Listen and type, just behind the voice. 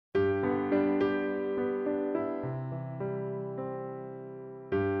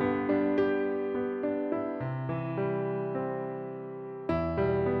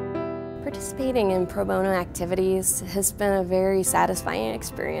Participating in pro bono activities has been a very satisfying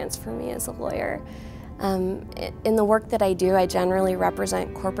experience for me as a lawyer. In the work that I do, I generally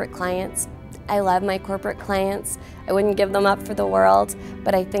represent corporate clients. I love my corporate clients. I wouldn't give them up for the world,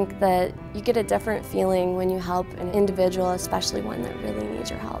 but I think that you get a different feeling when you help an individual, especially one that really needs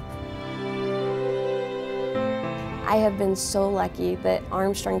your help. I have been so lucky that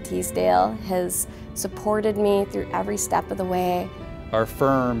Armstrong Teasdale has supported me through every step of the way. Our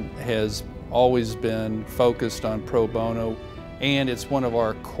firm has always been focused on pro bono, and it's one of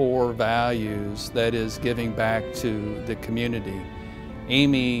our core values, that is giving back to the community.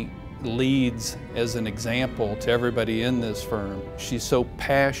 Amy leads as an example to everybody in this firm. She's so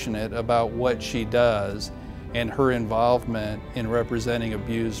passionate about what she does and her involvement in representing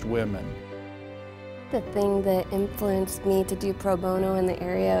abused women. The thing that influenced me to do pro bono in the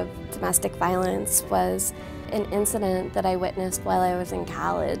area of domestic violence was an incident that I witnessed while I was in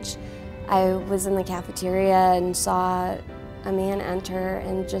college. I was in the cafeteria and saw a man enter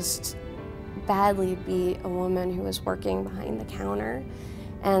and just badly beat a woman who was working behind the counter.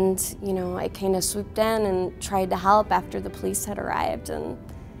 And, you know, I kind of swooped in and tried to help after the police had arrived, and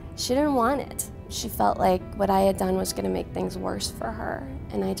she didn't want it. She felt like what I had done was going to make things worse for her,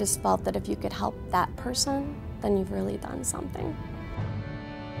 and I just felt that if you could help that person, then you've really done something.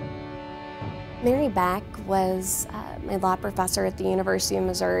 Mary Back was my law professor at the University of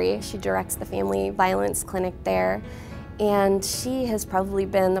Missouri. She directs the family violence clinic there, and she has probably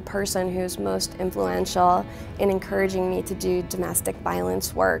been the person who's most influential in encouraging me to do domestic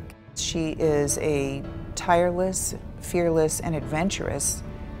violence work. She is a tireless, fearless, and adventurous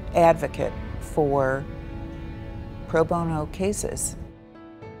advocate for pro bono cases.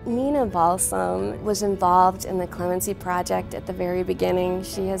 Nina Balsam was involved in the Clemency Project at the very beginning.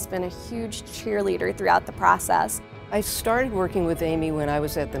 She has been a huge cheerleader throughout the process. I started working with Amy when I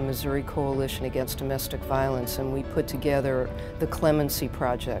was at the Missouri Coalition Against Domestic Violence, and we put together the Clemency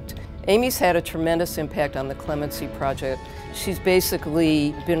Project. Amy's had a tremendous impact on the Clemency Project. She's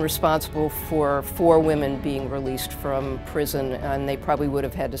basically been responsible for 4 women being released from prison, and they probably would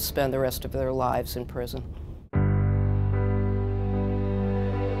have had to spend the rest of their lives in prison.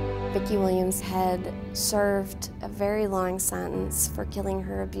 Vicki Williams had served a very long sentence for killing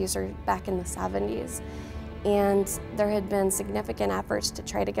her abuser back in the 70s. And there had been significant efforts to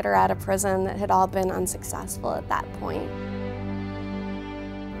try to get her out of prison that had all been unsuccessful at that point.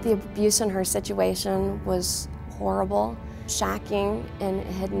 The abuse in her situation was horrible, shocking, and it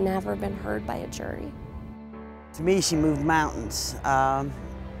had never been heard by a jury. To me, she moved mountains.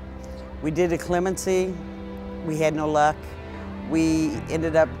 We did a clemency. We had no luck. We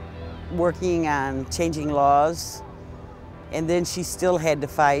ended up working on changing laws, and then she still had to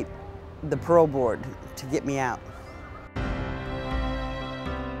fight the parole board to get me out.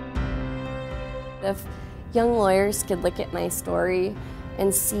 If young lawyers could look at my story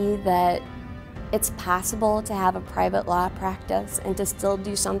and see that it's possible to have a private law practice and to still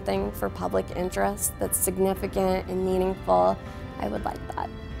do something for public interest that's significant and meaningful, I would like that.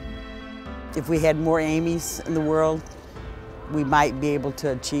 If we had more Amys in the world, we might be able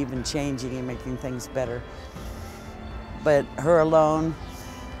to achieve in changing and making things better. But her alone,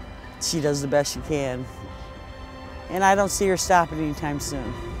 she does the best she can. And I don't see her stopping anytime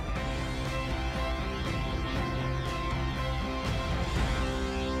soon.